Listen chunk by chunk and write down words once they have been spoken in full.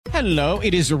Hello,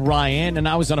 it is Ryan, and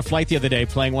I was on a flight the other day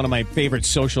playing one of my favorite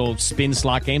social spin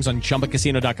slot games on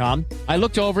ChumbaCasino.com. I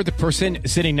looked over at the person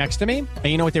sitting next to me, and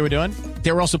you know what they were doing?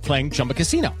 They were also playing Chumba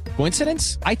Casino.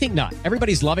 Coincidence? I think not.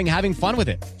 Everybody's loving having fun with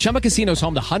it. Chumba Casino is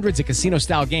home to hundreds of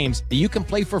casino-style games that you can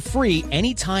play for free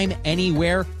anytime,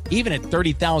 anywhere, even at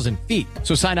 30,000 feet.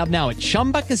 So sign up now at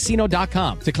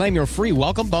ChumbaCasino.com to claim your free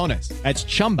welcome bonus. That's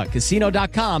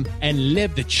ChumbaCasino.com and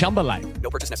live the Chumba life.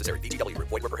 No purchase necessary. VGW.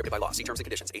 Void where prohibited by law. See terms and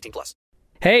conditions. 18+.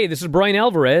 Hey, this is Brian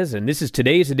Alvarez, and this is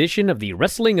today's edition of the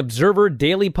Wrestling Observer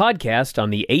Daily Podcast on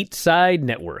the 8 Side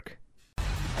Network.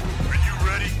 Are you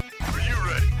ready? Are you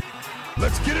ready?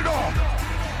 Let's get it on!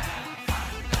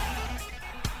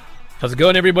 How's it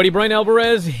going, everybody? Brian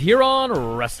Alvarez here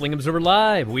on Wrestling Observer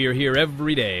Live. We are here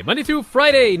every day, Monday through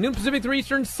Friday, noon Pacific, 3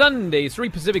 Eastern, Sundays, 3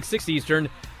 Pacific, 6 Eastern.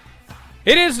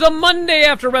 It is the Monday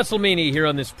after WrestleMania here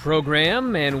on this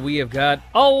program, and we have got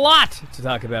a lot to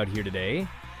talk about here today.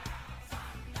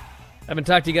 I haven't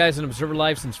talked to you guys on Observer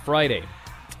Live since Friday.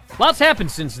 Lots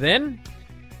happened since then.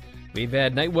 We've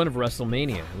had night 1 of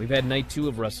WrestleMania. We've had night 2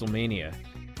 of WrestleMania.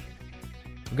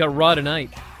 We've got Raw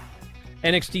tonight.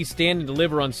 NXT Stand and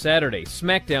Deliver on Saturday.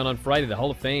 SmackDown on Friday, the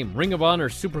Hall of Fame. Ring of Honor,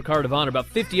 Supercard of Honor. About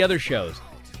 50 other shows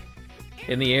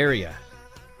in the area.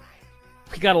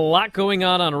 We got a lot going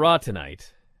on Raw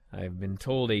tonight. I've been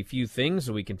told a few things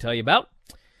that we can tell you about.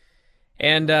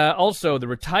 And also the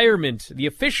retirement, the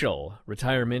official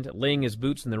retirement, laying his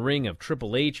boots in the ring of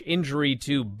Triple H, injury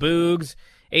to Boogs.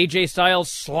 AJ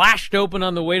Styles slashed open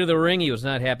on the way to the ring. He was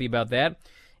not happy about that.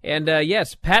 And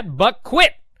yes, Pat Buck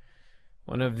quit.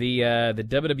 One of the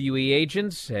WWE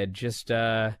agents had just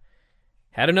had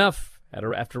enough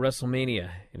after WrestleMania,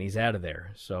 and he's out of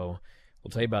there. So we'll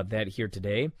tell you about that here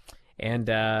today. And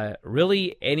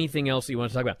really anything else that you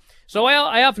want to talk about. So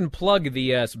I often plug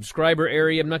the subscriber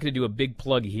area. I'm not going to do a big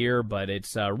plug here, but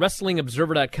it's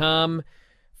WrestlingObserver.com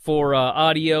for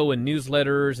audio and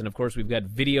newsletters. And, of course, we've got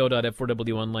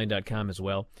video.f4wonline.com as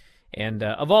well. And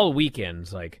of all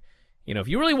weekends, like, you know, if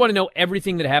you really want to know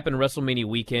everything that happened WrestleMania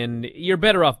weekend, you're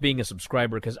better off being a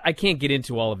subscriber because I can't get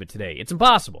into all of it today. It's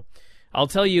impossible. I'll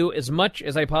tell you as much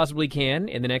as I possibly can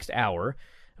in the next hour.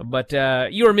 But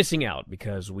you are missing out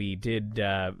because we did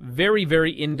very,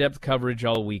 very in-depth coverage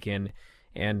all weekend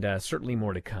and certainly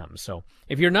more to come. So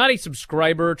if you're not a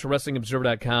subscriber to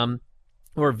WrestlingObserver.com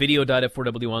or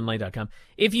video.f4wonline.com,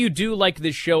 if you do like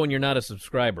this show and you're not a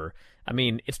subscriber, I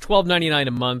mean, it's $12.99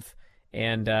 a month.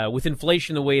 And with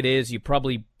inflation the way it is, you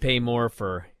probably pay more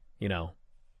for, you know,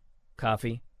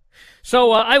 coffee.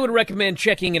 So I would recommend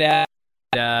checking it out.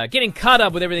 Getting caught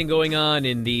up with everything going on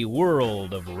in the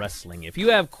world of wrestling. If you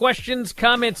have questions,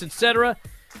 comments, etc.,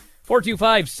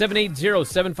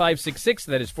 425-780-7566.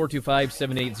 That is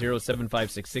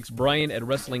 425-780-7566. Brian at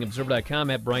WrestlingObserver.com,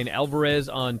 at Brian Alvarez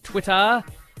on Twitter.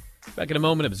 Back in a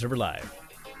moment, Observer Live.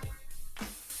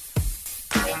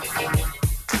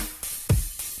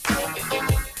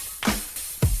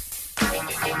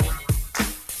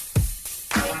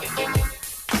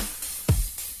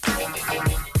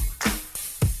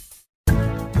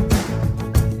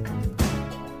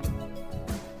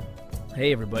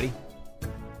 Hey, everybody.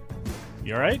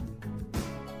 You all right?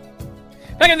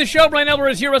 Back on the show, Brian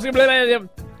Alvarez here. Let's get going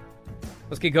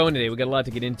today. We got a lot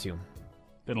to get into.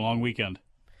 Been a long weekend.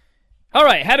 All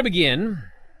right, how to begin?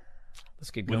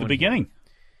 Let's get going. With the beginning.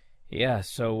 Yeah,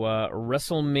 so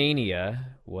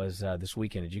WrestleMania was this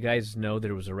weekend. Did you guys know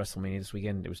that it was a WrestleMania this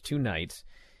weekend? It was 2 nights.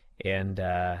 And you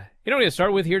know what I'm going to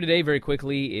start with here today very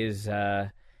quickly is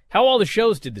how all the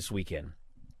shows did this weekend.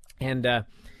 And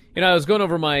you know, I was going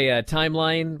over my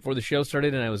timeline before the show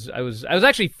started, and I was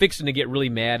actually fixing to get really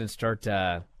mad and start.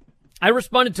 I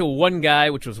responded to one guy,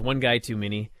 which was one guy too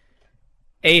many,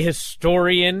 a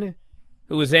historian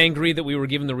who was angry that we were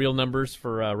given the real numbers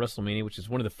for WrestleMania, which is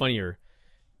one of the funnier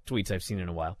tweets I've seen in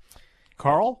a while.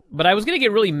 Carl? But I was going to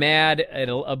get really mad at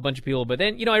a bunch of people, but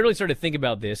then, you know, I really started to think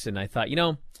about this, and I thought, you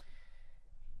know,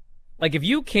 like if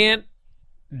you can't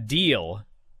deal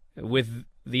with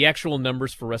the actual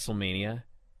numbers for WrestleMania,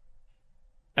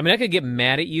 I mean, I could get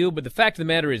mad at you, but the fact of the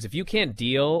matter is, if you can't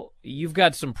deal, you've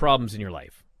got some problems in your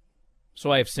life.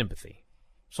 So I have sympathy.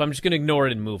 So I'm just going to ignore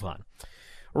it and move on.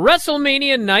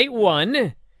 WrestleMania Night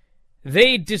 1,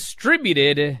 they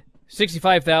distributed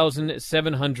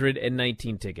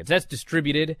 65,719 tickets. That's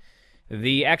distributed.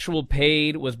 The actual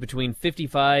paid was between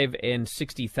 55 and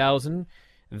 60,000.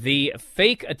 The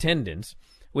fake attendance,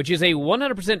 which is a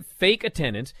 100% fake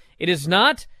attendance, it is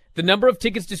not the number of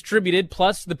tickets distributed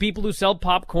plus the people who sell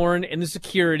popcorn and the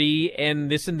security and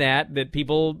this and that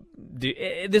people do.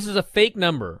 This is a fake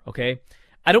number, okay?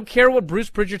 I don't care what Bruce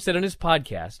Pritchard said on his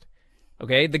podcast,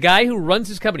 Okay, the guy who runs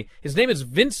his company. His name is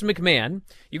Vince McMahon.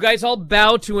 You guys all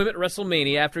bow to him at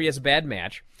WrestleMania after he has a bad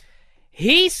match.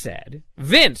 He said,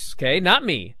 Vince, okay, not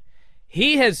me,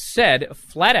 he has said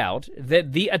flat out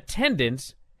that the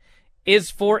attendance is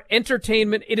for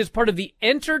entertainment. It is part of the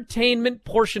entertainment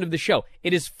portion of the show.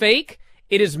 It is fake.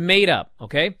 It is made up,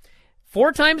 okay?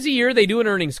 4 times a year, they do an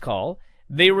earnings call.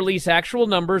 They release actual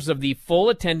numbers of the full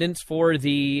attendance for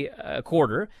the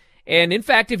quarter. And in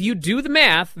fact, if you do the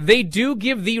math, they do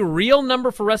give the real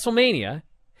number for WrestleMania,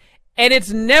 and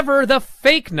it's never the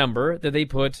fake number that they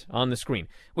put on the screen,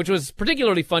 which was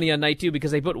particularly funny on night 2 because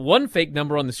they put one fake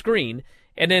number on the screen,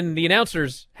 and then the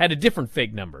announcers had a different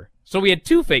fake number. So we had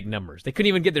 2 fake numbers. They couldn't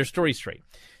even get their story straight.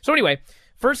 So anyway,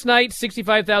 first night,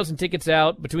 65,000 tickets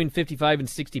out, between 55 and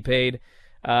 60 paid.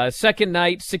 Second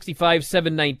night,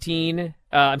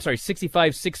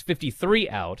 65,653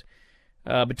 out.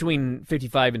 Between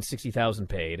 55 and 60,000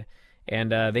 paid,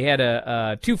 and they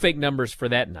had 2 fake numbers for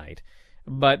that night.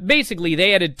 But basically,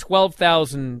 they added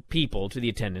 12,000 people to the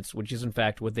attendance, which is in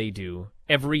fact what they do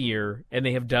every year, and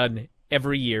they have done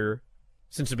every year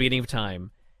since the beginning of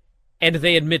time. And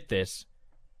they admit this,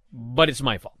 but it's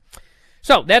my fault.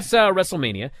 So that's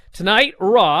WrestleMania. Tonight,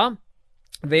 Raw.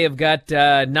 They have got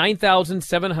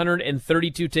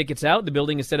 9,732 tickets out. The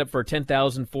building is set up for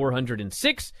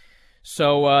 10,406.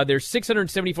 So there's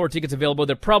 674 tickets available.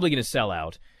 They're probably going to sell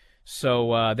out.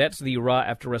 So that's the Raw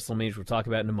after WrestleMania, which we'll talk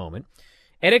about in a moment.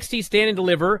 NXT Stand and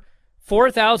Deliver,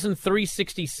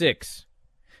 4,366.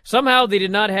 Somehow they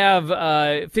did not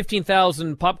have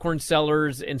 15,000 popcorn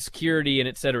sellers and security and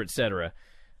et cetera,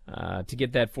 to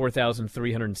get that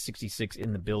 4,366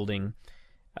 in the building.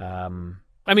 I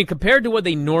mean, compared to what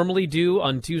they normally do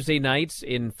on Tuesday nights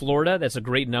in Florida, that's a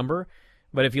great number.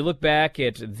 But if you look back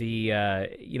at the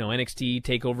NXT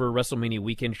TakeOver WrestleMania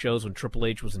weekend shows when Triple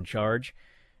H was in charge,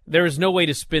 there is no way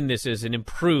to spin this as an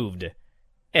improved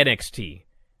NXT.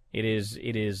 It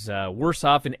is worse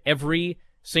off in every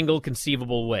single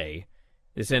conceivable way,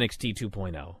 this NXT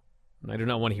 2.0. I do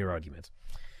not want to hear arguments.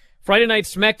 Friday Night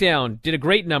SmackDown did a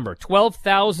great number,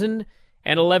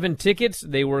 12,011 tickets.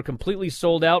 They were completely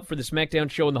sold out for the SmackDown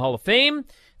show in the Hall of Fame.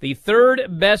 The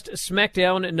 3rd best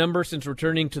SmackDown number since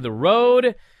returning to the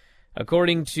road.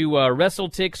 According to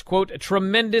WrestleTix, quote, a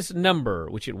tremendous number,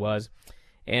 which it was.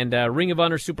 And Ring of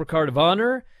Honor Supercard of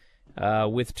Honor,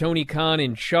 with Tony Khan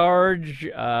in charge,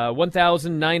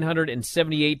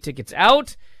 1,978 tickets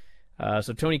out.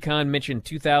 So Tony Khan mentioned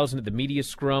 2,000 at the media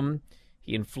scrum.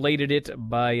 He inflated it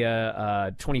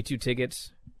by 22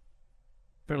 tickets.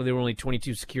 Apparently there were only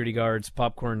 22 security guards,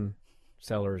 popcorn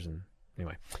sellers, and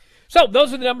anyway. So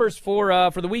those are the numbers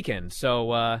for the weekend.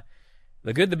 So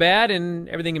the good, the bad, and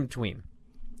everything in between.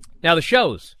 Now the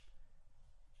shows.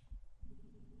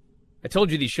 I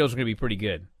told you these shows were going to be pretty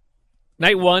good.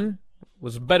 Night 1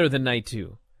 was better than night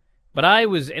 2, but I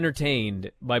was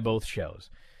entertained by both shows.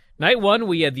 Night 1,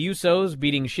 we had the Usos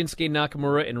beating Shinsuke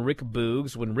Nakamura and Rick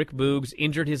Boogs. When Rick Boogs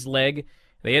injured his leg,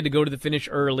 they had to go to the finish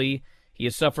early. He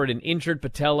has suffered an injured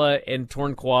patella and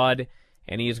torn quad,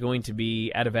 and he is going to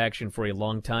be out of action for a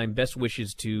long time. Best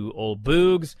wishes to old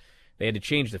Boogs. They had to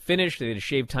change the finish. They had to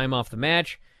shave time off the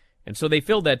match. And so they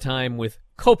filled that time with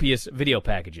copious video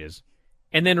packages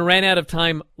and then ran out of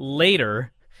time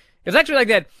later. It's actually like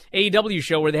that AEW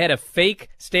show where they had a fake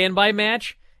standby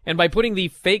match, and by putting the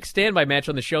fake standby match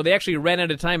on the show, they actually ran out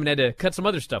of time and had to cut some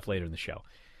other stuff later in the show.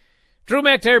 Drew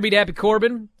McIntyre beat Happy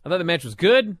Corbin. I thought the match was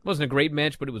good. It wasn't a great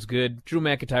match, but it was good. Drew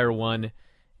McIntyre won,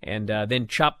 and then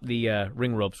chopped the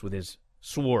ring ropes with his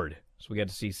sword. So we got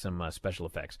to see some special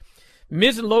effects.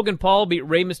 Miz and Logan Paul beat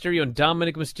Rey Mysterio and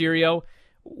Dominic Mysterio.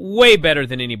 Way better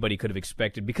than anybody could have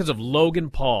expected because of Logan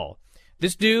Paul.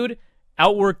 This dude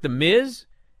outworked The Miz.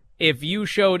 If you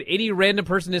showed any random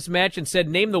person this match and said,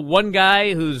 name the one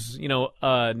guy who's,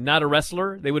 not a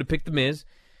wrestler, they would have picked The Miz.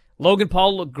 Logan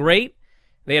Paul looked great.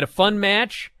 They had a fun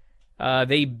match.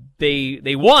 They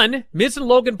won. Miz and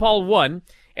Logan Paul won.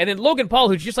 And then Logan Paul,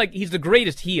 who's just like, he's the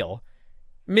greatest heel,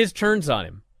 Miz turns on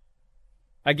him.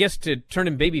 I guess to turn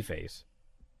him babyface.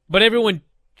 But everyone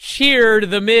cheered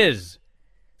The Miz.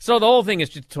 So the whole thing is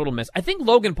just a total mess. I think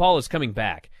Logan Paul is coming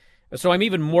back. So I'm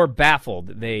even more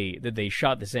baffled that they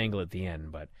shot this angle at the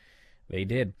end, but they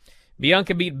did.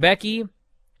 Bianca beat Becky.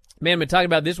 Man, I've been talking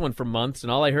about this one for months,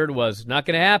 and all I heard was, not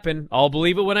going to happen. I'll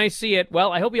believe it when I see it.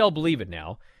 Well, I hope you all believe it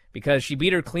now, because she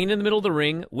beat her clean in the middle of the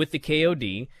ring with the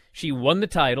KOD. She won the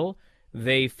title.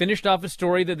 They finished off a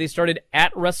story that they started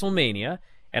at WrestleMania,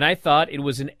 and I thought it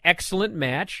was an excellent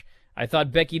match. I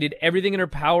thought Becky did everything in her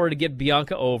power to get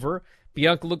Bianca over.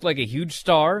 Bianca looked like a huge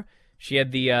star. She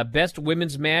had the best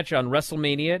women's match on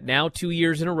WrestleMania, now 2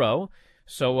 years in a row.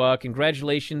 So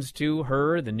congratulations to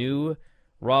her, the new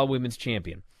Raw Women's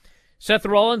Champion. Seth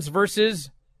Rollins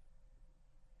versus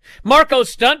Marco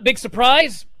Stunt. Big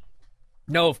surprise?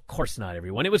 No, of course not,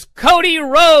 everyone. It was Cody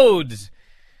Rhodes.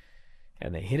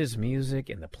 And they hit his music,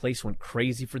 and the place went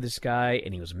crazy for this guy,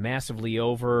 and he was massively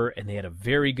over, and they had a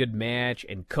very good match,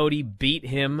 and Cody beat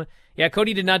him. Yeah,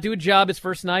 Cody did not do a job his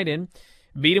first night in.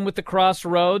 Beat him with the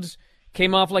Crossroads.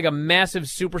 Came off like a massive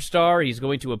superstar. He's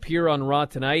going to appear on Raw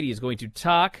tonight. He's going to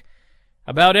talk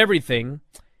about everything,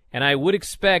 and I would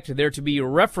expect there to be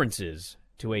references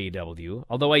to AEW,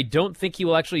 although I don't think he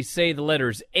will actually say the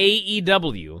letters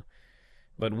AEW,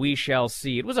 but we shall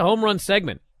see. It was a home run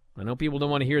segment. I know people don't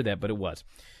want to hear that, but it was.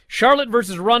 Charlotte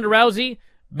versus Ronda Rousey.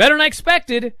 Better than I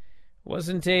expected.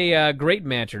 Wasn't a great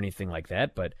match or anything like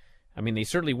that, but, I mean, they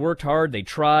certainly worked hard. They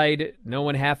tried. No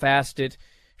one half-assed it.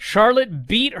 Charlotte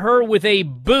beat her with a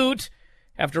boot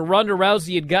after Ronda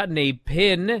Rousey had gotten a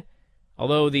pin,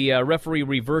 although the referee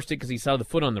reversed it because he saw the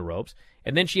foot on the ropes.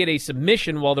 And then she had a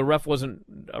submission while the ref wasn't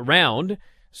around,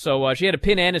 so she had a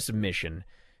pin and a submission.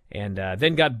 And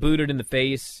then got booted in the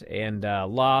face and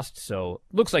lost, so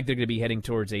looks like they're going to be heading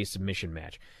towards a submission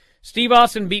match. Steve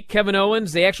Austin beat Kevin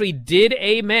Owens. They actually did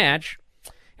a match.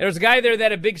 And there's a guy there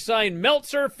that had a big sign,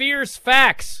 Meltzer Fears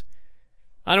Facts,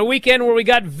 on a weekend where we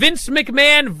got Vince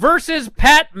McMahon versus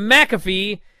Pat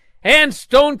McAfee and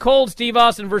Stone Cold Steve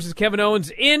Austin versus Kevin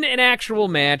Owens in an actual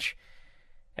match.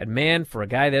 And man, for a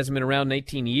guy that hasn't been around in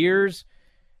 18 years,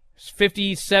 he's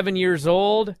 57 years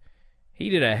old, he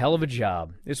did a hell of a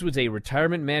job. This was a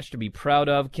retirement match to be proud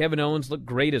of. Kevin Owens looked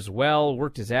great as well,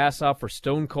 worked his ass off for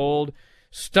Stone Cold.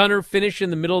 Stunner finish in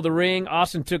the middle of the ring.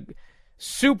 Austin took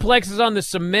suplexes on the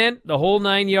cement, the whole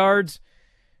 9 yards.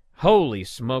 Holy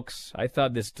smokes, I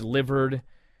thought this delivered.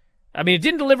 I mean, it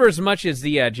didn't deliver as much as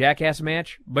the Jackass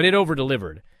match, but it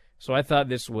over-delivered. So I thought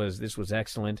this was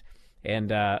excellent. And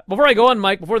before I go on,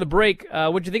 Mike, before the break,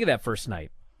 what'd you think of that first night?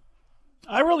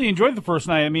 I really enjoyed the first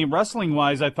night. I mean,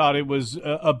 wrestling-wise, I thought it was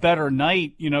a better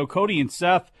night. You know, Cody and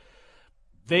Seth,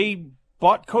 they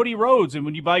bought Cody Rhodes, and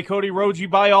when you buy Cody Rhodes, you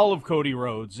buy all of Cody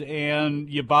Rhodes, and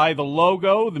you buy the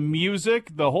logo, the music,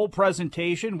 the whole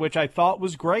presentation, which I thought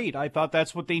was great. I thought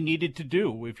that's what they needed to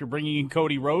do. If you're bringing in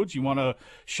Cody Rhodes, you want to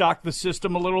shock the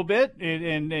system a little bit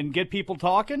and get people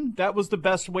talking. That was the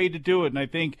best way to do it, and I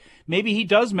think maybe he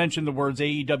does mention the words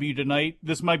AEW tonight.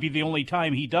 This might be the only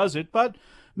time he does it, but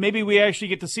maybe we actually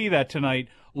get to see that tonight.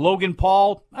 Logan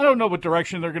Paul, I don't know what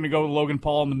direction they're going to go with Logan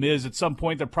Paul and The Miz. At some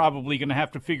point, they're probably going to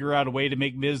have to figure out a way to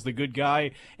make Miz the good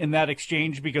guy in that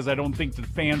exchange, because I don't think the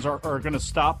fans are going to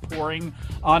stop pouring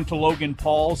onto Logan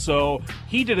Paul. So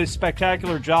he did a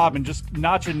spectacular job, and just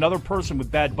notch another person with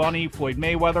Bad Bunny, Floyd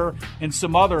Mayweather, and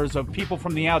some others of people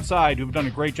from the outside who've done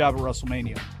a great job at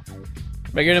WrestleMania.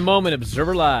 Back in a moment,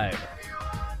 Observer Live.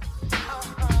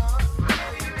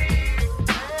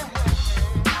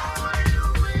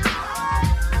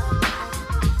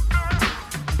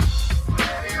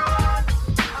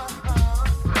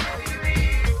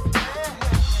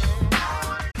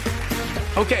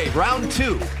 Okay, round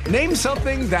two. Name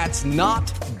something that's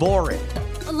not boring.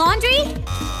 A laundry?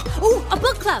 Ooh, a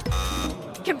book club.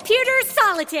 Computer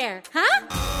solitaire, huh?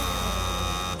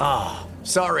 Ah,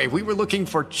 sorry, we were looking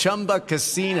for Chumba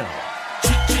Casino.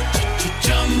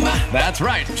 That's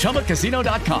right,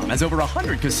 ChumbaCasino.com has over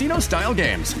 100 casino-style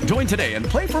games. Join today and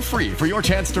play for free for your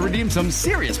chance to redeem some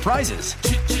serious prizes.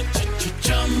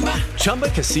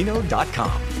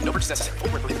 ChumbaCasino.com. No purchase necessary.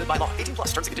 Void where prohibited by law. 18 plus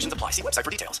terms and conditions apply. See website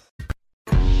for details.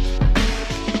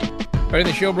 All right,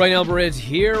 the show, Brian Alvarez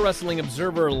here, Wrestling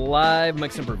Observer Live.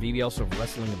 Mike Sempervive, also of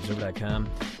WrestlingObserver.com.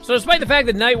 So despite the fact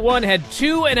that night one had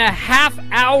 2.5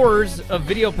 hours of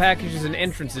video packages and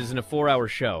entrances in a 4-hour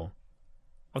show,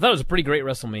 I thought it was a pretty great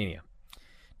WrestleMania.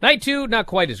 Night two, not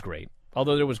quite as great,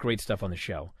 although there was great stuff on the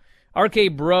show.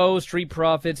 RK Bro, Street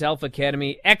Profits, Alpha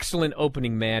Academy, excellent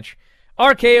opening match.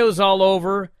 RKO's all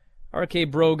over. RK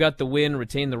Bro got the win,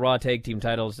 retained the Raw Tag Team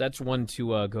titles. That's one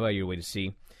to go out of your way to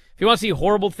see. If you want to see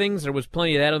horrible things, there was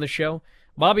plenty of that on the show.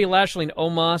 Bobby Lashley and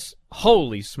Omos,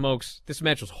 holy smokes, this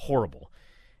match was horrible.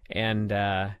 And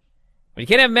when you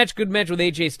can't have a good match with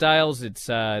AJ Styles, it's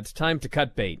time to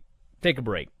cut bait. Take a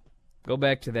break. Go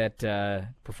back to that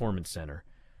Performance Center,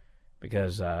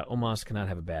 because Omos cannot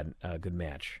have a good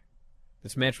match.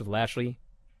 This match with Lashley,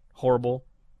 horrible.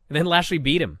 And then Lashley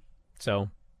beat him. So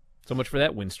much for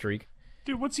that win streak.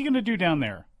 Dude, what's he going to do down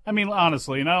there? I mean,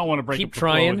 honestly, and I don't want to break Keep up the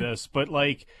trying. flow of this, but,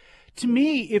 like, to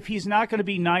me, if he's not going to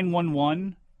be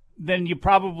 911, then you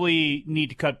probably need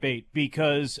to cut bait,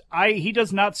 because he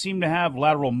does not seem to have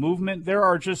lateral movement. There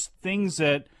are just things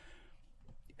that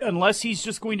unless he's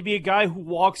just going to be a guy who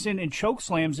walks in and choke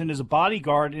slams and is a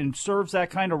bodyguard and serves that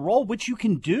kind of role, which you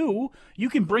can do. You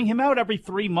can bring him out every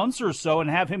 3 months or so and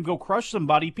have him go crush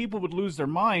somebody. People would lose their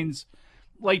minds.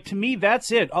 Like, to me,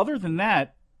 that's it. Other than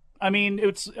that, can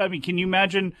you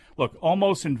imagine? Look,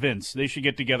 Omos and Vince, they should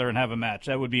get together and have a match.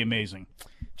 That would be amazing.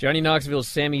 Johnny Knoxville,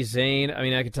 Sami Zayn.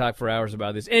 I could talk for hours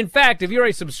about this. In fact, if you're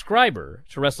a subscriber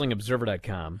to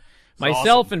WrestlingObserver.com,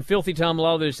 myself awesome. And Filthy Tom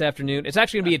Lawler this afternoon, it's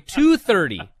actually going to be at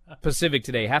 2:30 Pacific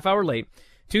today, half hour late,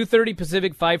 2:30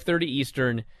 Pacific, 5:30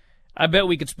 Eastern. I bet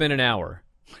we could spend an hour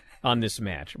on this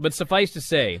match. But suffice to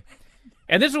say,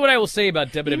 and this is what I will say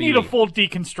about WWE. You need a full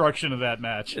deconstruction of that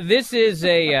match. This is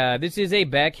a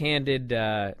backhanded.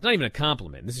 It's not even a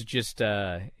compliment. This is just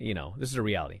this is a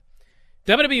reality.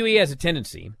 WWE has a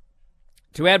tendency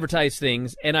to advertise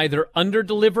things and either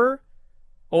underdeliver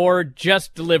or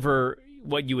just deliver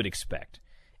what you would expect.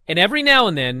 And every now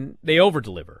and then they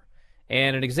overdeliver.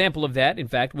 And an example of that, in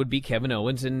fact, would be Kevin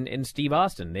Owens and Steve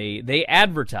Austin. They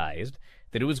advertised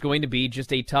that it was going to be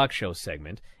just a talk show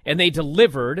segment, and they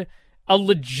delivered a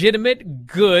legitimate,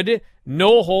 good,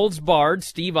 no-holds-barred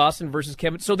Steve Austin versus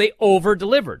Kevin. So they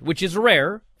over-delivered, which is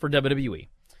rare for WWE.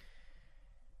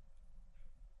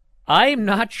 I'm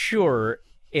not sure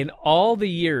in all the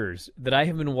years that I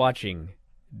have been watching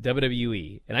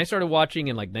WWE, and I started watching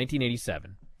in like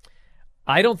 1987,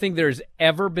 I don't think there's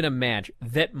ever been a match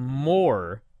that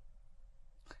more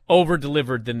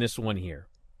over-delivered than this one here.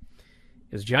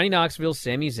 It was Johnny Knoxville,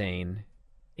 Sami Zayn,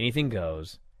 anything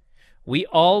goes. We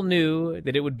all knew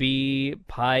that it would be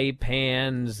pie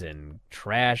pans and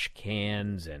trash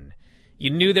cans, and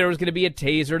you knew there was going to be a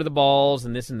taser to the balls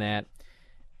and this and that.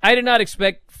 I did not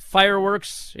expect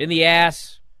fireworks in the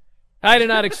ass. I did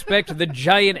not expect the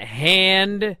giant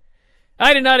hand.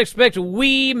 I did not expect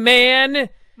Wee Man.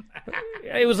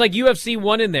 It was like UFC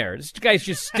 1 in there. This guy's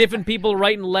just stiffing people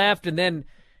right and left, and then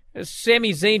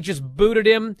Sami Zayn just booted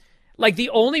him. Like,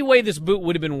 the only way this boot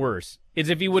would have been worse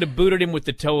is if he would have booted him with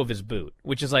the toe of his boot,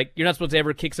 which is like, you're not supposed to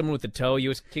ever kick someone with the toe. You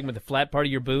always kick him with the flat part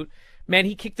of your boot. Man,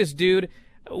 he kicked this dude.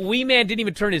 Wee Man didn't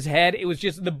even turn his head. It was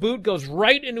just the boot goes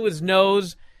right into his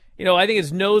nose. I think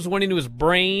his nose went into his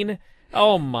brain.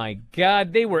 Oh, my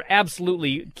God. They were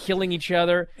absolutely killing each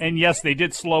other. And, yes, they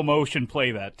did slow motion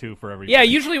play that, too, for everybody. Yeah,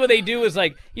 usually what they do is,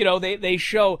 like, they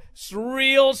show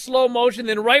real slow motion.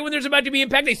 Then right when there's about to be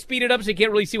impact, they speed it up so you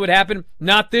can't really see what happened.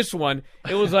 Not this one.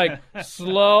 It was, like,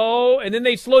 slow. And then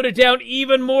they slowed it down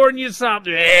even more, and you saw,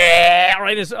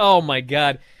 right? Oh, my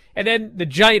God. And then the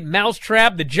giant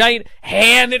mousetrap, the giant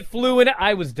hand that flew in.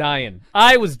 I was dying.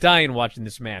 I was dying watching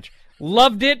this match.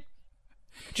 Loved it.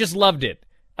 Just loved it.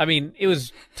 It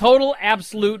was total,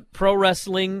 absolute pro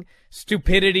wrestling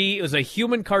stupidity. It was a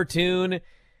human cartoon.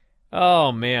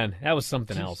 Oh, man, that was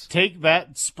something else. Take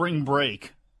that Spring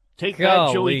Break. Take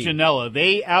that Joey Janela.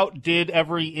 They outdid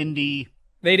every indie.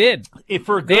 They did. They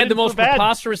had the most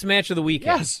preposterous match of the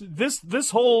weekend. Yes,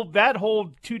 that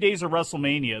whole 2 days of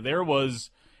WrestleMania,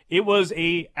 it was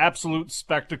a absolute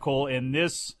spectacle. And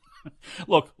this,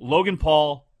 look, Logan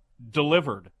Paul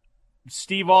delivered.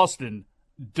 Steve Austin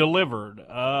delivered.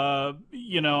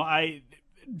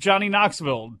 Johnny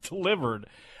Knoxville delivered.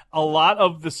 A lot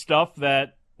of the stuff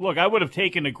that, look, I would have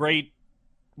taken a great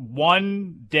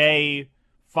 1 day,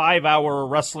 5-hour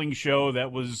wrestling show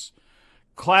that was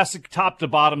classic top to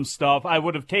bottom stuff. I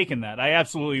would have taken that. I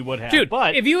absolutely would have. Dude,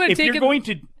 but you're going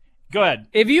to go ahead.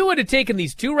 If you would have taken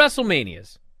these two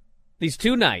WrestleManias, these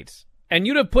 2 nights, and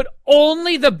you'd have put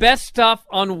only the best stuff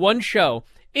on one show,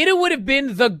 it would have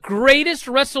been the greatest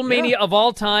WrestleMania of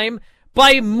all time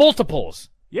by multiples.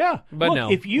 Yeah, but look, no,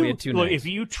 if we had 2 nights. If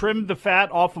you trimmed the fat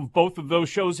off of both of those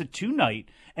shows at 2 night,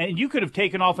 and you could have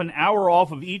taken off an hour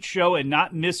off of each show and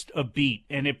not missed a beat,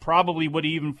 and it probably would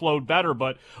have even flowed better.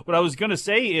 But what I was going to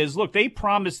say is, look, they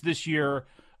promised this year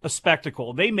a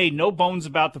spectacle. They made no bones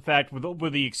about the fact,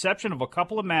 with the exception of a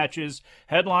couple of matches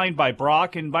headlined by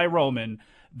Brock and by Roman,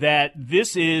 that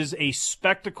this is a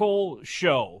spectacle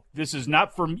show. This is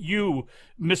not for you,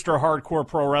 Mr. Hardcore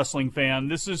Pro Wrestling fan.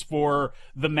 This is for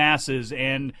the masses.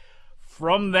 And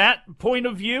from that point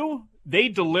of view, they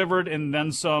delivered and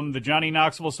then some. The Johnny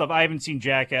Knoxville stuff, I haven't seen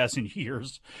Jackass in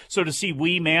years. So to see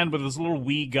Wee Man with his little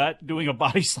wee gut doing a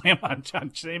body slam on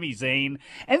Sami Zayn.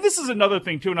 And this is another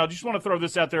thing, too, and I just want to throw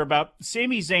this out there about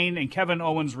Sami Zayn and Kevin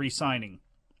Owens re-signing.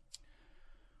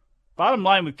 Bottom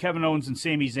line with Kevin Owens and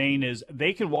Sami Zayn is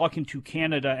they can walk into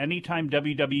Canada anytime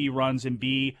WWE runs and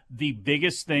be the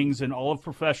biggest things in all of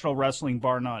professional wrestling,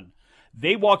 bar none.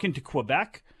 They walk into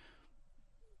Quebec,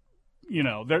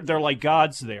 they're like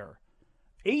gods there.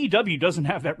 AEW doesn't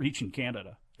have that reach in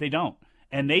Canada. They don't.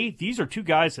 And these are two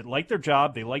guys that like their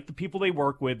job. They like the people they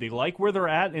work with. They like where they're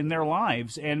at in their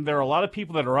lives. And there are a lot of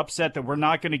people that are upset that we're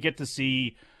not going to get to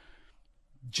see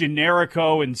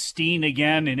Generico and Steen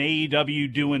again in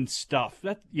AEW doing stuff.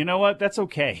 That, you know what? That's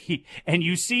okay. And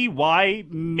you see why,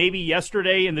 maybe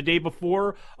yesterday and the day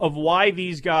before, of why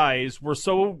these guys were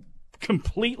so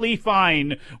completely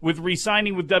fine with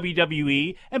re-signing with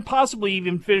WWE and possibly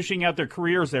even finishing out their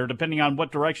careers there, depending on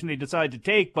what direction they decide to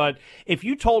take. But if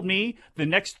you told me the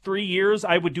next 3 years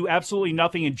I would do absolutely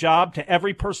nothing, a job to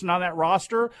every person on that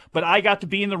roster, but I got to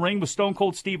be in the ring with Stone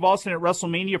Cold Steve Austin at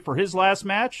WrestleMania for his last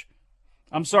match,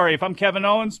 I'm sorry, if I'm Kevin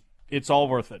Owens, it's all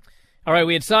worth it. All right,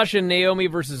 we had Sasha and Naomi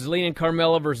versus Zelina and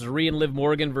Carmella versus Rhea and Liv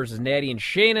Morgan versus Natty and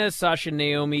Shayna. Sasha and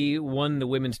Naomi won the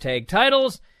women's tag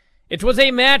titles. It was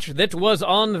a match that was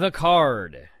on the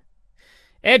card.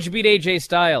 Edge beat AJ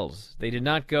Styles. They did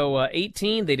not go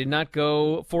 18. They did not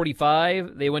go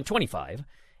 45. They went 25.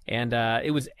 And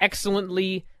it was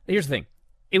excellently... Here's the thing.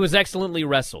 It was excellently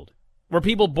wrestled. Were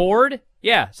people bored?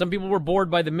 Yeah, some people were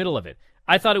bored by the middle of it.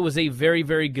 I thought it was a very,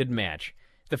 very good match.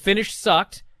 The finish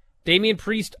sucked. Damian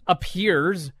Priest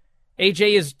appears.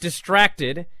 AJ is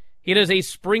distracted. He does a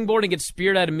springboard and gets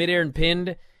speared out of midair and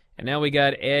pinned. And now we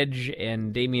got Edge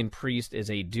and Damian Priest as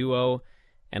a duo.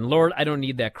 And Lord, I don't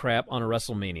need that crap on a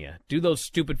WrestleMania. Do those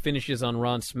stupid finishes on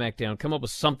Raw and SmackDown. Come up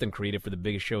with something creative for the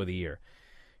biggest show of the year.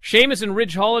 Sheamus and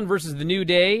Ridge Holland versus The New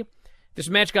Day. This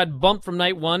match got bumped from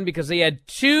night one because they had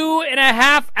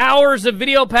 2.5 hours of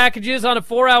video packages on a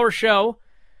 4-hour show.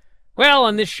 Well,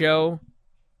 on this show,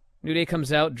 New Day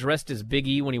comes out dressed as Big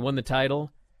E when he won the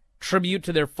title. Tribute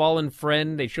to their fallen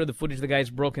friend. They show the footage of the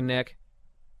guy's broken neck.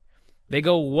 They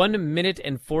go 1 minute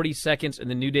and 40 seconds, and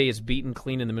the New Day is beaten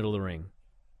clean in the middle of the ring.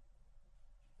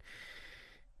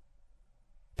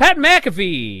 Pat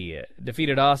McAfee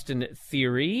defeated Austin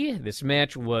Theory. This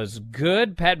match was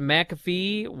good. Pat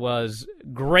McAfee was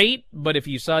great, but if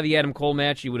you saw the Adam Cole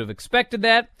match, you would have expected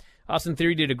that. Austin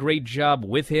Theory did a great job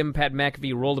with him. Pat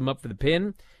McAfee rolled him up for the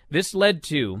pin. This led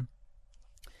to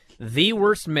the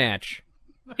worst match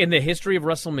in the history of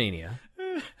WrestleMania.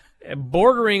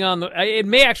 Bordering on it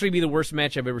may actually be the worst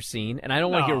match I've ever seen, and I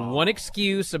don't want to hear one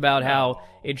excuse about how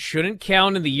it shouldn't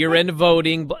count in the year-end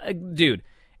voting. Dude,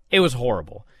 it was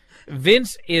horrible.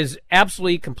 Vince is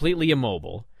absolutely, completely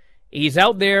immobile. He's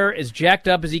out there as jacked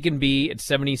up as he can be at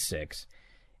 76.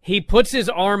 He puts his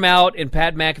arm out, and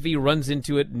Pat McAfee runs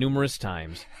into it numerous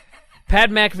times.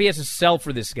 Pat McAfee has to sell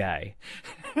for this guy.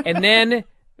 And then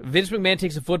Vince McMahon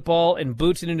takes a football and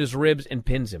boots it into his ribs and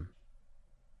pins him.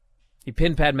 He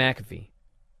pinned Pat McAfee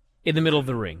in the middle of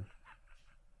the ring.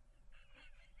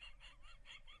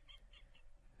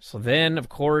 So then, of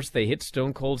course, they hit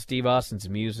Stone Cold Steve Austin's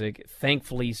music.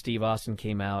 Thankfully, Steve Austin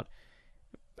came out.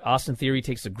 Austin Theory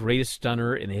takes the greatest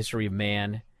stunner in the history of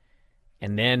man.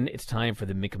 And then it's time for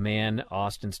the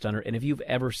McMahon-Austin stunner. And if you've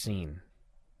ever seen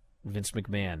Vince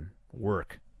McMahon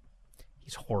work,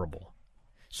 he's horrible.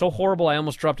 So horrible, I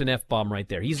almost dropped an F-bomb right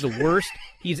there. He's the worst.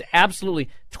 He's absolutely...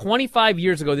 25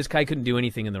 years ago, this guy couldn't do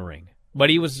anything in the ring. But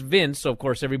he was Vince, so of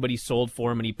course everybody sold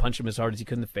for him, and he punched him as hard as he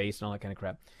could in the face and all that kind of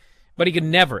crap. But he could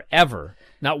never, ever,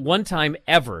 not one time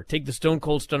ever, take the Stone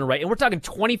Cold Stunner right. And we're talking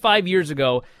 25 years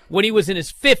ago when he was in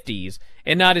his 50s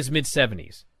and not his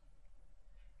mid-70s.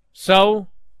 So,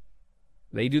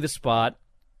 they do the spot.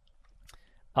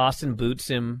 Austin boots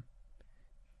him.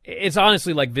 It's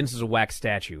honestly like Vince is a wax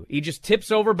statue. He just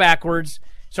tips over backwards,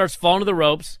 starts falling to the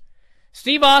ropes.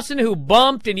 Steve Austin, who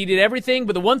bumped and he did everything,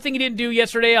 but the one thing he didn't do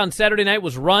yesterday on Saturday night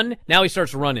was run. Now he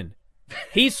starts running.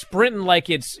 He's sprinting like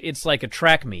it's like a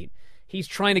track meet. He's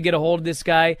trying to get a hold of this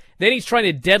guy. Then he's trying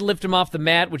to deadlift him off the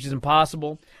mat, which is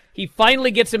impossible. He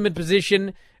finally gets him in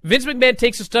position. Vince McMahon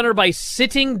takes a stunner by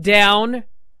sitting down.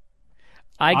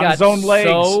 I got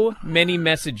so many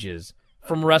messages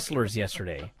from wrestlers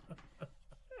yesterday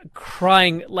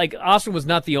crying. Like, Austin was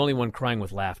not the only one crying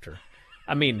with laughter.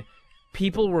 I mean,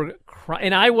 people were crying,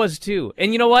 and I was too.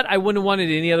 And you know what? I wouldn't have wanted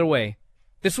it any other way.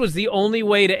 This was the only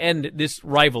way to end this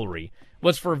rivalry,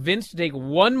 was for Vince to take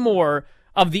one more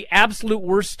of the absolute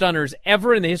worst stunners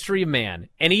ever in the history of man.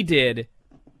 And he did,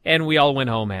 and we all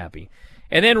went home happy.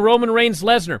 And then Roman Reigns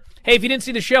Lesnar. Hey, if you didn't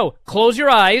see the show, close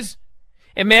your eyes.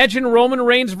 Imagine Roman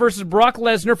Reigns versus Brock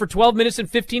Lesnar for 12 minutes and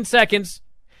 15 seconds.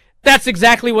 That's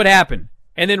exactly what happened.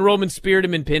 And then Roman speared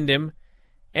him and pinned him.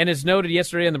 And as noted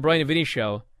yesterday on the Brian and Vinny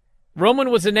show, Roman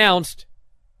was announced,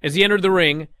 as he entered the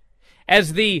ring,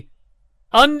 as the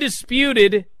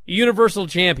undisputed Universal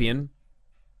Champion.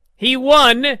 He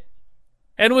won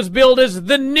and was billed as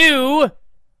the new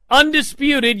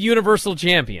undisputed Universal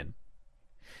Champion.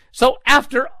 So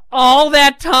after all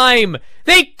that time,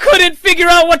 they couldn't figure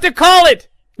out what to call it.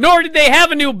 Nor did they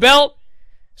have a new belt.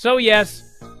 So yes,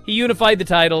 he unified the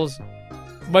titles,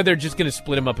 but they're just going to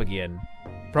split them up again.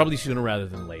 Probably sooner rather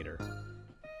than later.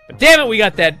 But damn it, we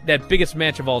got that biggest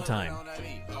match of all time.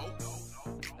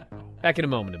 Back in a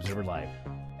moment, Observer Live.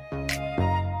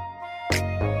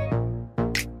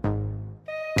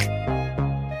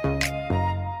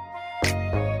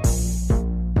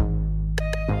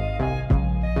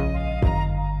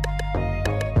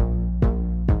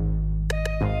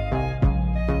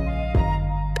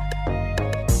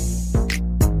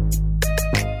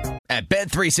 At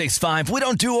Bet365, we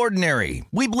don't do ordinary.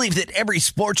 We believe that every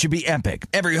sport should be epic.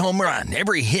 Every home run,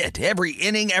 every hit, every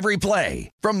inning, every play.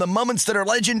 From the moments that are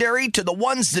legendary to the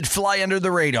ones that fly under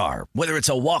the radar. Whether it's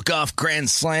a walk-off grand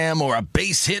slam or a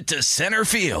base hit to center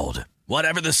field.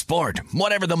 Whatever the sport,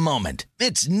 whatever the moment.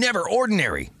 It's never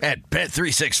ordinary at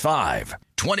Bet365.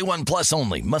 21 plus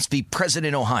only. Must be present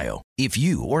in Ohio. If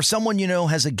you or someone you know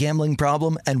has a gambling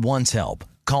problem and wants help,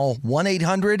 call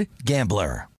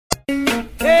 1-800-GAMBLER.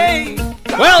 Hey!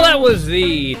 Well, that was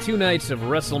the 2 nights of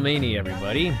WrestleMania,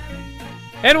 everybody.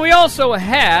 And we also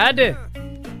had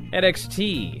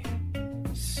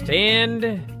NXT Stand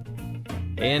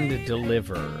and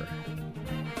Deliver.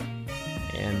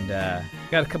 And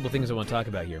got a couple of things I want to talk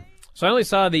about here. So I only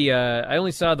saw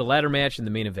the ladder match and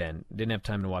the main event. Didn't have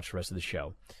time to watch the rest of the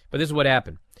show. But this is what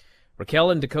happened. Raquel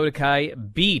and Dakota Kai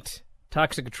beat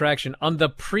Toxic Attraction on the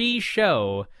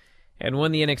pre-show and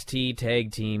won the NXT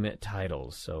Tag Team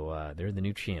titles. So they're the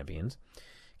new champions.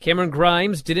 Cameron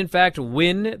Grimes did, in fact,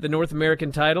 win the North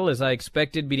American title, as I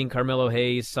expected, beating Carmelo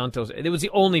Hayes, Santos. It was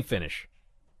the only finish.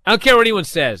 I don't care what anyone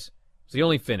says. It was the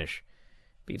only finish.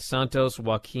 Beat Santos,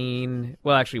 Joaquin.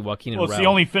 Well, actually, Joaquin and Well, it's Raul. the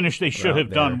only finish they should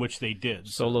have there. done, which they did.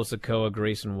 Solo Sikoa,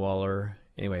 Grayson Waller.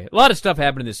 Anyway, a lot of stuff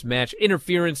happened in this match.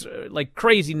 Interference, like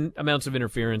crazy amounts of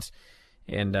interference.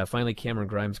 And finally, Cameron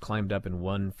Grimes climbed up and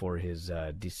won for his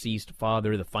deceased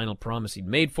father, the final promise he'd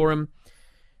made for him.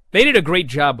 They did a great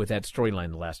job with that storyline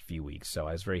the last few weeks, so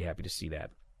I was very happy to see that.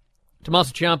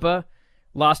 Tommaso Ciampa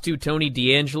lost to Tony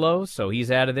D'Angelo, so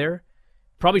he's out of there.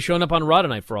 Probably showing up on Raw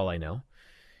tonight for all I know.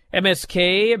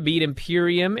 MSK beat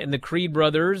Imperium and the Creed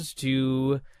brothers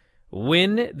to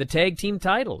win the tag team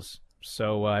titles.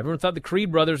 So everyone thought the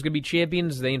Creed brothers were going to be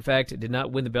champions. They, in fact, did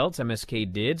not win the belts.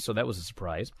 MSK did, so that was a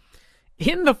surprise.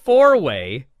 In the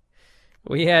four-way,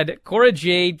 we had Cora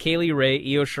Jade, Kaylee Ray,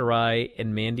 Io Shirai,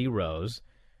 and Mandy Rose.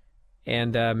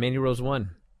 And Mandy Rose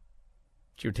won.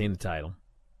 She retained the title.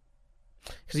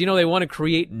 Because, they want to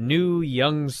create new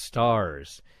young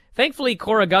stars. Thankfully,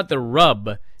 Cora got the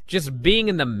rub just being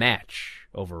in the match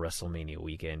over WrestleMania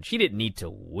weekend. She didn't need to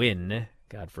win,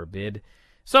 God forbid.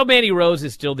 So Mandy Rose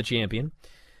is still the champion.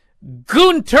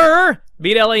 Gunther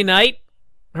beat LA Knight.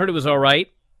 Heard it was all right.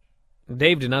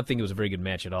 Dave did not think it was a very good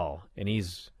match at all. And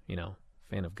he's,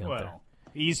 fan of Gunther. Well,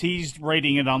 he's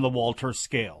rating it on the Walter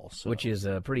scale. So. Which is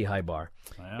a pretty high bar.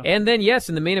 Yeah. And then, yes,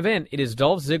 in the main event, it is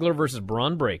Dolph Ziggler versus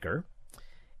Braun Breaker.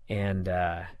 And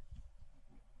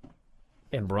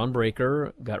Braun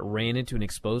Breaker ran into an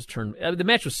exposed turn. The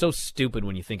match was so stupid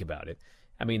when you think about it.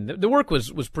 I mean, the work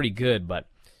was pretty good, but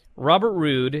Robert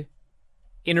Roode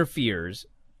interferes,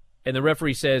 and the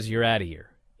referee says, "You're out of here."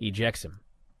 He ejects him.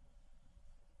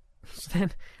 So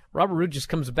then Robert Roode just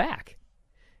comes back.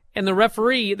 And the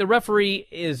referee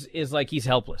is like he's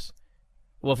helpless.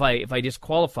 Well, if I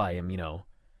disqualify him,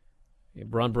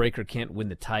 Braun Breaker can't win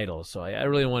the title, so I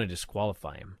really don't want to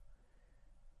disqualify him.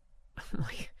 I'm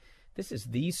like, this is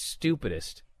the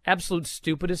stupidest, absolute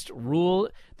stupidest rule.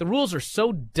 The rules are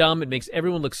so dumb, it makes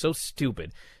everyone look so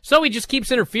stupid. So he just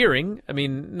keeps interfering. I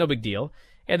mean, no big deal.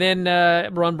 And then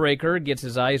Braun Breaker gets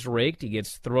his eyes raked. He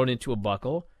gets thrown into a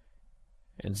buckle.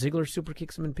 And Ziggler super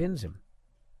kicks him and pins him.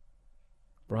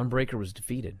 Braun Breaker was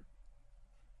defeated.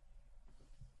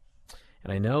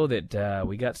 And I know that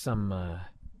we got some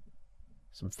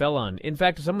fella on. In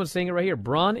fact, someone's saying it right here.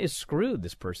 Braun is screwed,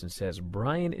 this person says.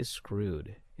 Brian is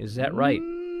screwed. Is that right?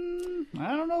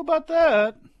 I don't know about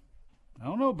that.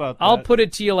 I'll put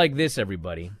it to you like this,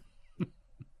 everybody.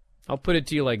 I'll put it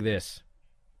to you like this.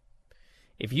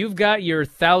 If you've got your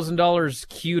 $1,000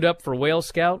 queued up for Whale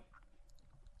Scout,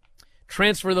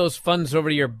 transfer those funds over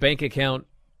to your bank account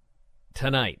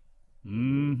tonight.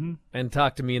 Mm-hmm. And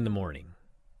talk to me in the morning.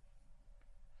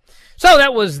 So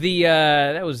that was the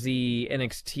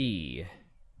NXT.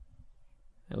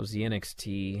 That was the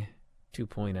NXT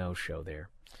 2.0 show there.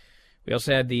 We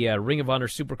also had the Ring of Honor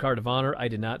Supercard of Honor. I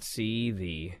did not see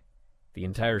the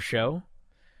entire show,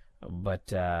 but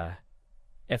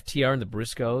FTR and the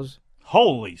Briscoes.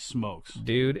 Holy smokes.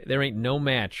 Dude, there ain't no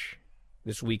match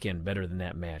this weekend better than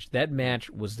that match. That match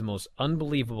was the most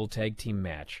unbelievable tag team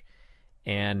match.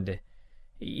 And,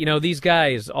 these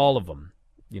guys, all of them,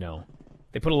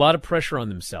 they put a lot of pressure on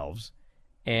themselves,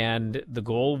 and the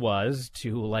goal was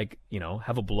to,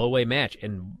 have a blow-away match,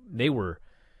 and they were,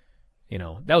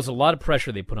 that was a lot of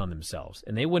pressure they put on themselves,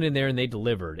 and they went in there and they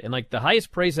delivered, and, the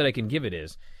highest praise that I can give it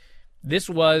is, this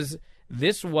was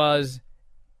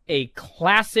a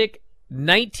classic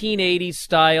 1980s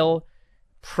style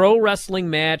pro wrestling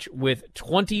match with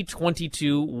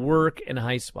 2022 work and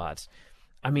high spots.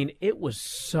 I mean, it was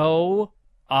so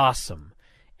awesome.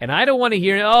 And I don't want to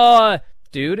hear,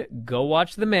 dude, go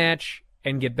watch the match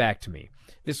and get back to me.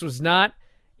 This was not,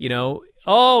 he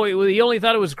only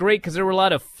thought it was great because there were a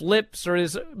lot of flips or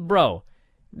this. Bro,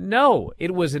 no,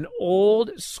 it was an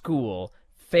old school,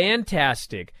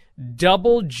 fantastic,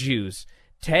 double juice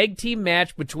tag team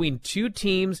match between two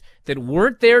teams that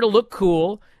weren't there to look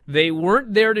cool. They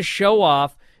weren't there to show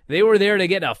off. They were there to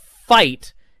get a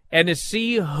fight and to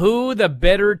see who the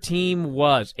better team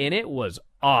was. And it was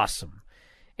awesome.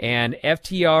 And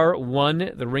FTR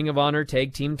won the Ring of Honor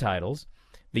tag team titles.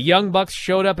 The Young Bucks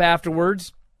showed up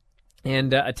afterwards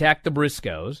and attacked the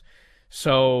Briscoes.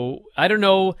 So I don't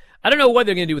know what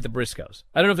they're going to do with the Briscoes.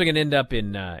 I don't know if they're going to end up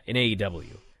in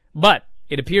AEW. But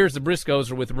it appears the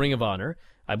Briscoes are with Ring of Honor.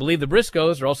 I believe the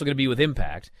Briscoes are also going to be with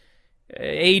Impact.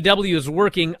 AEW is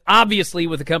working, obviously,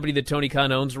 with the company that Tony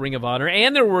Khan owns, Ring of Honor,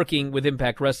 and they're working with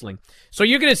Impact Wrestling. So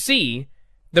you're going to see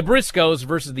the Briscoes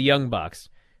versus the Young Bucks,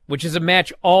 which is a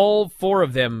match all four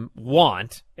of them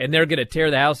want, and they're going to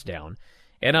tear the house down.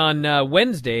 And on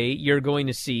Wednesday, you're going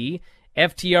to see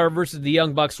FTR versus the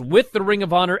Young Bucks with the Ring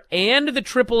of Honor and the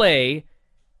AAA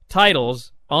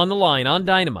titles on the line on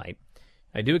Dynamite.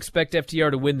 I do expect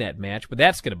FTR to win that match, but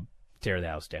that's going to tear the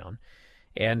house down.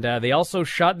 And they also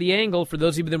shot the angle, for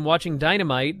those of you who have been watching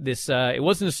Dynamite, it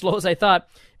wasn't as slow as I thought.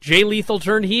 Jay Lethal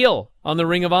turned heel on the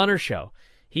Ring of Honor show.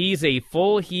 He's a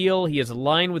full heel. He is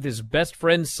aligned with his best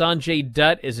friend Sanjay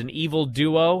Dutt as an evil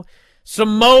duo.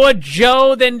 Samoa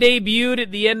Joe then debuted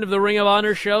at the end of the Ring of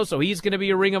Honor show, so he's going to be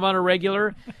a Ring of Honor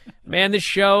regular. Man, this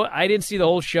show, I didn't see the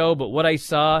whole show, but what I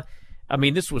saw,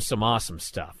 this was some awesome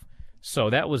stuff. So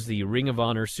that was the Ring of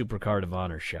Honor Supercard of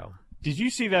Honor show. Did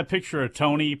you see that picture of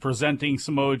Tony presenting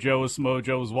Samoa Joe as Samoa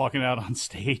Joe was walking out on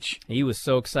stage? He was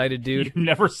so excited, dude. You've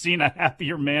never seen a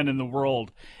happier man in the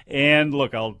world. And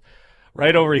look,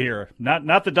 right over here,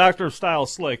 not the Doctor of Style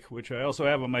Slick, which I also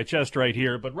have on my chest right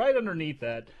here, but right underneath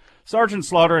that, Sergeant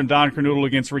Slaughter and Don Cornudle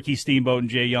against Ricky Steamboat and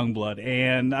Jay Youngblood.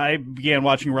 And I began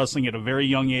watching wrestling at a very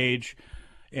young age.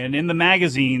 And in the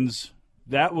magazines,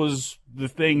 that was the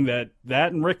thing that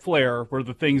and Ric Flair were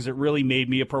the things that really made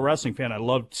me a pro wrestling fan. I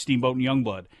loved Steamboat and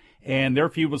Youngblood. And their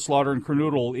feud with Slaughter and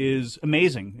Cornudle is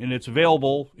amazing. And it's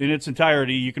available in its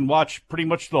entirety. You can watch pretty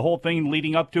much the whole thing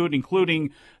leading up to it, including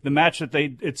the match that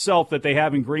they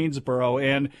have in Greensboro.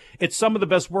 And it's some of the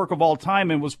best work of all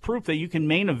time and was proof that you can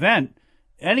main event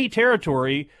any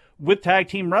territory with tag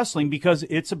team wrestling because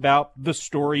it's about the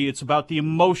story, it's about the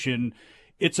emotion,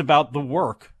 it's about the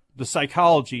work, the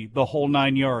psychology, the whole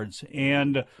 9 yards.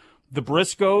 And the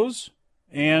Briscoes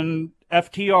and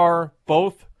FTR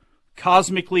both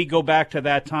cosmically go back to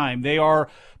that time. They are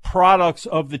products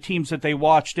of the teams that they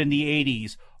watched in the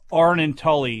 80s. Arn and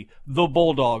Tully, the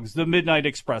Bulldogs, the Midnight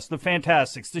Express, the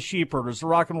Fantastics, the Sheepherders, the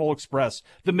Rock and Roll Express,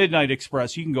 the Midnight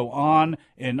Express. You can go on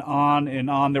and on and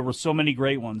on. There were so many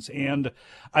great ones. And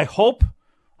I hope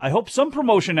some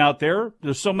promotion out there,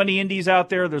 there's so many indies out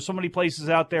there, there's so many places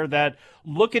out there that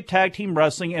look at tag team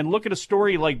wrestling and look at a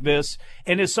story like this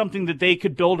and is something that they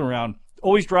could build around.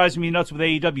 Always drives me nuts with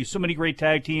AEW. So many great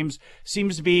tag teams.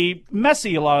 Seems to be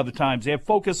messy a lot of the times. They have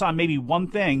focus on maybe one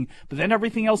thing, but then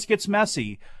everything else gets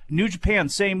messy. New Japan,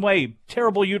 same way.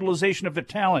 Terrible utilization of their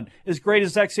talent. As great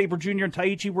as Zack Sabre Jr. and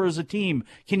Taichi were as a team,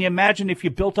 can you imagine if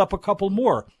you built up a couple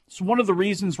more? It's one of the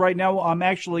reasons right now I'm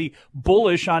actually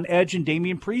bullish on Edge and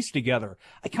Damian Priest together.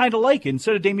 I kind of like it.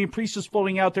 Instead of Damian Priest just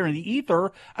floating out there in the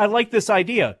ether, I like this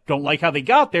idea. Don't like how they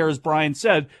got there, as Brian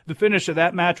said. The finish of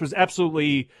that match was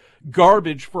absolutely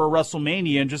garbage for a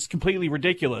WrestleMania and just completely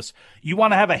ridiculous. You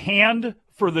want to have a hand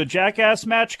for the Jackass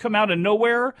match come out of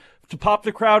nowhere to pop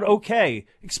the crowd? Okay.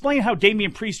 Explain how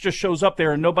Damian Priest just shows up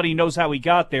there and nobody knows how he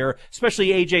got there, especially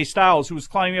AJ Styles, who was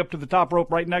climbing up to the top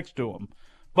rope right next to him.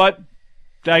 But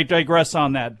I digress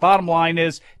on that. Bottom line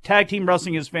is, tag team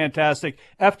wrestling is fantastic.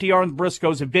 FTR and the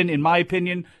Briscoes have been, in my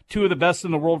opinion, two of the best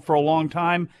in the world for a long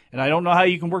time. And I don't know how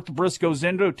you can work the Briscoes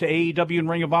into AEW and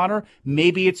Ring of Honor.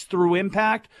 Maybe it's through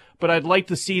Impact, but I'd like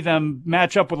to see them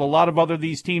match up with a lot of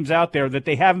these teams out there that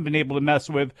they haven't been able to mess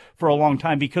with for a long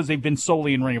time because they've been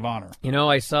solely in Ring of Honor. You know,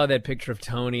 I saw that picture of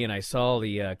Tony, and I saw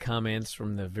the comments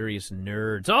from the various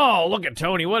nerds. Oh, look at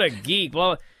Tony, what a geek.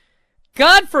 Well,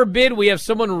 God forbid we have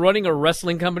someone running a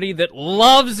wrestling company that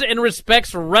loves and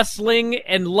respects wrestling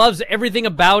and loves everything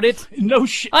about it. No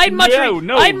shit. I'd much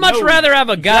rather have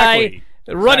a guy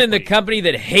running the company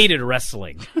that hated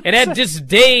wrestling and had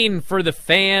disdain for the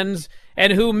fans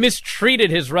and who mistreated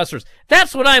his wrestlers.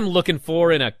 That's what I'm looking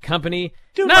for in a company.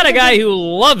 Dude, not a guy who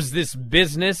loves this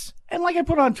business. And like I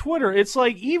put on Twitter, it's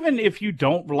like, even if you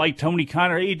don't like Tony Khan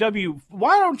or AEW,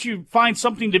 why don't you find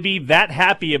something to be that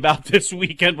happy about this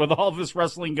weekend with all this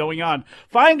wrestling going on?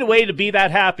 Find a way to be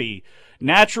that happy.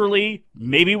 Naturally,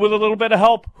 maybe with a little bit of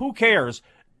help, who cares?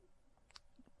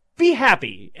 Be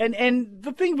happy. And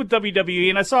the thing with WWE,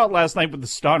 and I saw it last night with the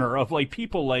Stunner, of like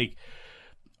people like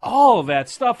all of that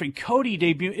stuff and Cody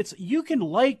debut. It's, you can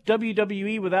like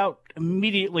WWE without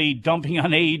immediately dumping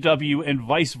on AEW and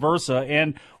vice versa.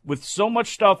 And with so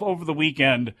much stuff over the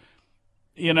weekend,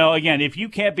 you know, again, if you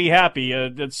can't be happy,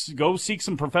 go seek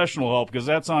some professional help, because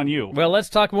that's on you. Well, let's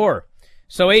talk more.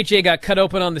 So AJ got cut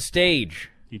open on the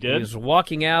stage. He did? He was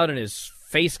walking out and his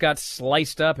face got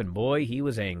sliced up, and boy, he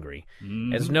was angry.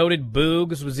 As noted,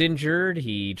 Boogs was injured.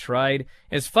 He tried.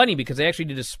 And it's funny because they actually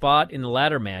did a spot in the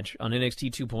ladder match on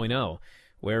NXT 2.0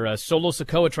 where Solo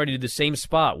Sikoa tried to do the same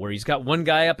spot where he's got one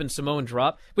guy up in Samoan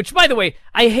drop, which, by the way,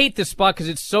 I hate this spot because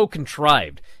it's so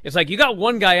contrived. It's like you got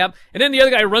one guy up, and then the other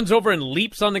guy runs over and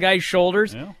leaps on the guy's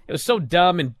shoulders. Yeah. It was so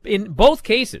dumb. And in both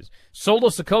cases, Solo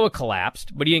Sikoa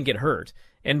collapsed, but he didn't get hurt.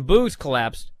 And Boogs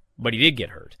collapsed, but he did get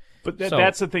hurt. But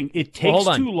that's the thing. It takes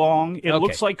too long. It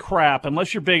looks like crap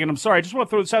unless you're big. And I'm sorry, I just want to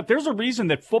throw this out. There's a reason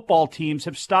that football teams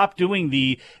have stopped doing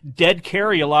the dead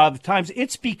carry a lot of the times.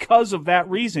 It's because of that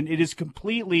reason. It is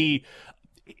completely,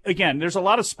 again, there's a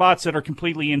lot of spots that are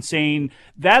completely insane.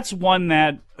 That's one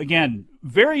that, again,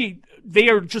 they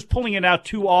are just pulling it out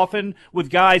too often with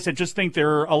guys that just think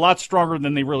they're a lot stronger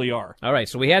than they really are. All right,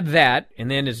 so we had that. And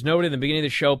then as noted in the beginning of the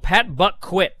show, Pat Buck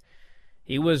quit.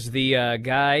 He was the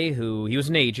guy he was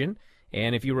an agent,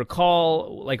 and if you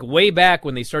recall, like way back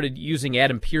when they started using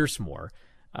Adam Pearce more,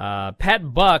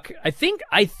 Pat Buck, I think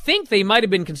they might have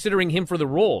been considering him for the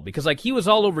role because like he was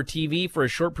all over TV for a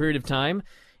short period of time,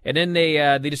 and then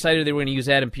they decided they were going to use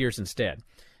Adam Pearce instead.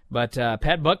 But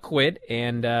Pat Buck quit,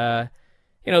 and the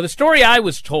story I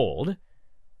was told.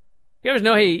 You ever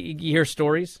know? Hey, you hear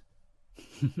stories?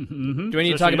 Do I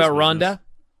need to talk about Rhonda?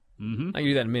 I'll give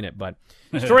you that in a minute, but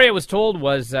the story I was told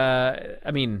was, I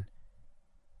don't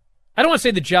want to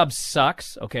say the job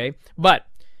sucks, okay, but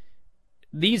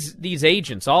these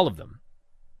agents, all of them,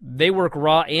 they work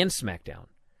Raw and SmackDown.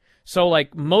 So,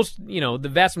 like, the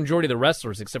vast majority of the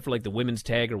wrestlers, except for, like, the women's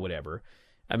tag or whatever,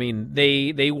 I mean,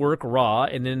 they work Raw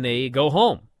and then they go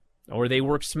home. Or they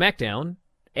work SmackDown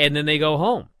and then they go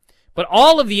home. But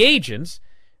all of the agents,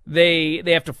 they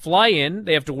have to fly in,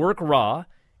 they have to work Raw,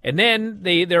 and then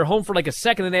they're home for like a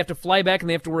second, and they have to fly back, and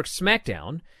they have to work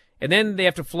SmackDown, and then they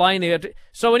have to fly, and they have to...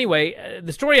 So anyway,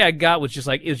 the story I got was just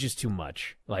like, it was just too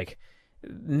much. Like,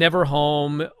 never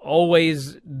home,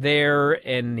 always there,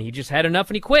 and he just had enough,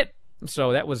 and he quit.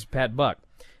 So that was Pat Buck.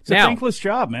 It's a thankless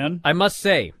job, man. I must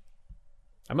say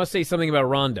something about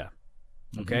Rhonda,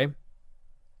 okay?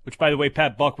 Which, by the way,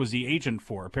 Pat Buck was the agent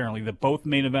for, apparently, the both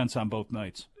main events on both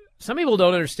nights. Some people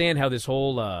don't understand how this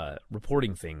whole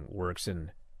reporting thing works, and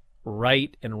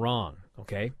right and wrong,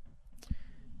 okay?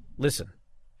 Listen.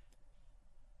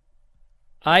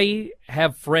 I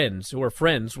have friends who are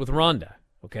friends with Rhonda,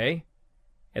 okay?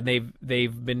 And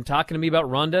they've been talking to me about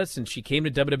Rhonda since she came to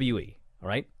WWE, all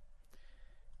right?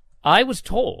 I was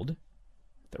told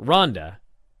that Rhonda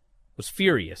was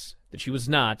furious that she was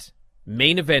not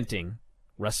main eventing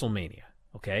WrestleMania,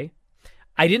 okay?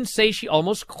 I didn't say she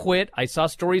almost quit. I saw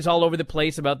stories all over the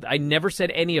place about I never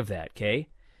said any of that, okay?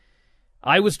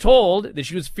 I was told that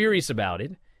she was furious about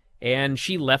it, and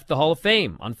she left the Hall of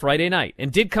Fame on Friday night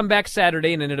and did come back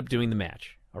Saturday and ended up doing the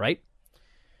match, all right?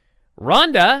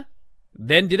 Rhonda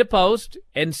then did a post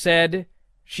and said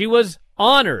she was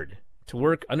honored to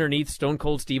work underneath Stone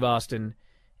Cold Steve Austin,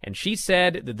 and she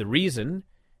said that the reason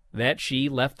that she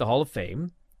left the Hall of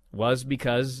Fame was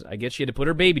because I guess she had to put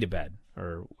her baby to bed,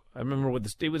 or I remember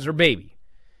it was her baby.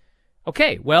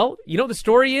 Okay, well, you know what the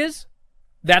story is?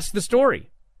 That's the story.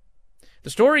 The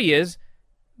story is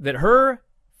that her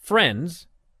friends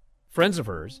of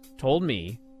hers, told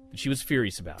me that she was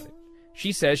furious about it.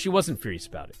 She says she wasn't furious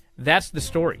about it. That's the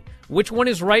story. Which one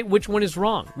is right? Which one is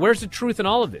wrong? Where's the truth in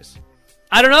all of this?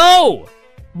 I don't know!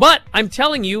 But I'm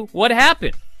telling you what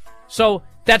happened. So,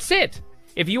 that's it.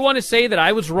 If you want to say that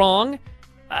I was wrong,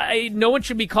 no one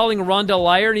should be calling Rhonda a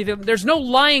liar or anything. There's no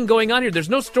lying going on here. There's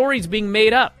no stories being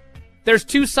made up. There's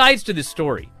two sides to this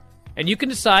story. And you can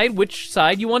decide which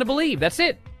side you want to believe. That's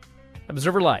it.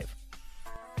 Observer Live.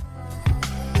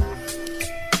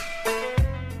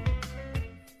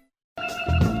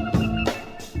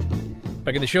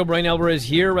 Back in the show, Brian Alvarez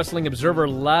here, Wrestling Observer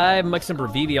Live. Mike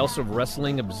Sempervive, also of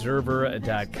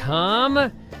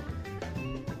WrestlingObserver.com.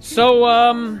 So,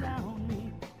 I don't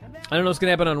know what's going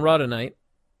to happen on Raw tonight.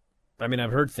 I mean,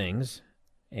 I've heard things,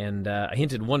 and I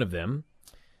hinted one of them.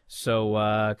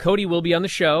 So, Cody will be on the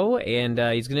show, and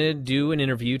he's going to do an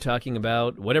interview talking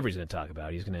about whatever he's going to talk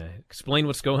about. He's going to explain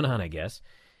what's going on, I guess.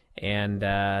 And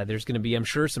there's going to be, I'm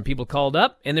sure, some people called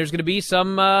up, and there's going to be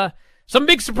some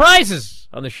big surprises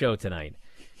on the show tonight.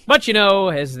 But, you know,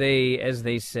 as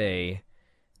they say,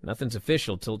 nothing's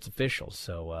official till it's official.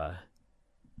 So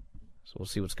we'll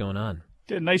see what's going on.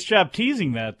 Did a nice job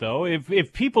teasing that, though.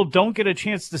 If people don't get a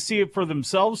chance to see it for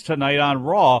themselves tonight on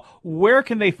Raw, where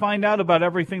can they find out about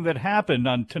everything that happened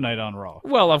on tonight on Raw?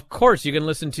 Well, of course, you can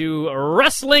listen to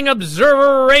Wrestling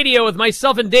Observer Radio with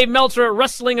myself and Dave Meltzer at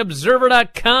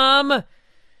WrestlingObserver.com.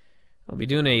 I'll be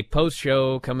doing a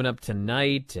post-show coming up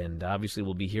tonight, and obviously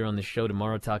we'll be here on the show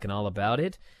tomorrow talking all about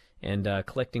it and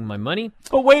collecting my money.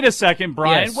 But wait a second,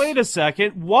 Brian. Yes. Wait a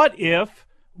second. What if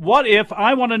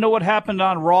I want to know what happened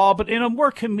on Raw, but in a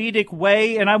more comedic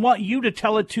way, and I want you to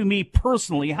tell it to me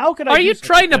personally? How could I? Are you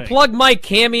trying to plug my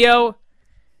Cameo?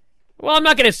 Well, I'm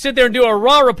not going to sit there and do a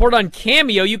Raw report on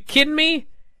Cameo. You kidding me?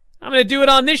 I'm going to do it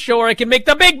on this show where I can make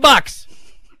the big bucks.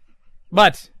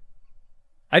 But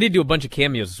I did do a bunch of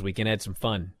cameos this weekend. I had some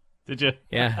fun. Did you?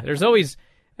 Yeah, there's always...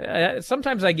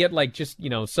 sometimes I get, like, just,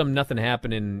 some nothing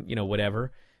happening,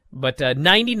 whatever. But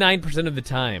 99% of the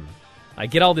time, I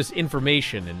get all this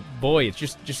information, and boy, it's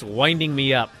just winding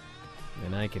me up.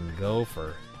 And I can go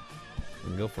for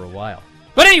a while.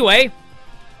 But anyway,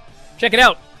 check it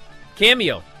out.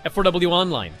 Cameo, F4W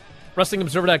Online,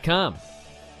 WrestlingObserver.com,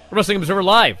 Wrestling Observer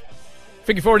Live,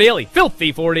 Figure 4 Daily,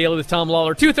 Filthy 4 Daily with Tom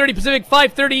Lawler, 2:30 Pacific,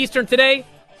 5:30 Eastern today.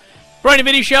 Brian and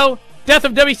Vinny Show, Death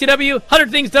of WCW,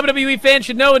 100 Things WWE fans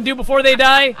should know and do before they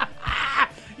die.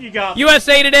 You got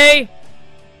USA Today.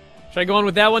 Should I go on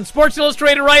with that one? Sports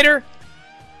Illustrated writer.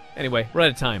 Anyway, we're out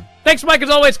of time. Thanks, Mike,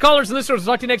 as always. Callers and listeners.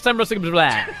 Talk to you next time. Wrestling Observer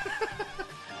Live.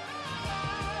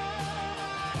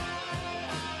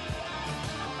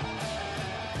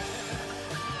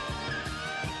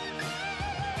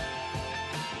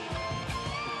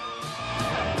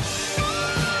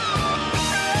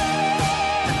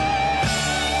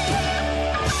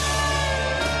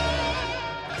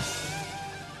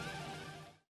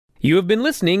 You have been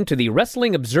listening to the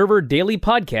Wrestling Observer Daily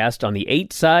Podcast on the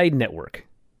 8-Side Network.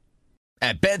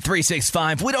 At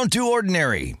Bet365, we don't do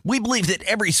ordinary. We believe that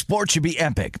every sport should be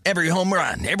epic. Every home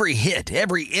run, every hit,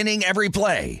 every inning, every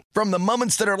play. From the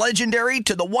moments that are legendary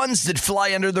to the ones that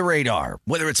fly under the radar.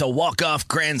 Whether it's a walk-off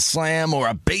grand slam or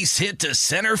a base hit to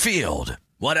center field.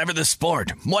 Whatever the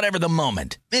sport, whatever the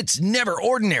moment, it's never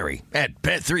ordinary at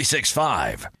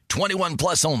Bet365. 21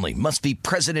 plus only. Must be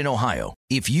present in Ohio.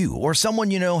 If you or someone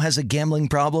you know has a gambling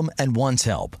problem and wants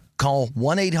help, call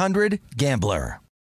 1-800-GAMBLER.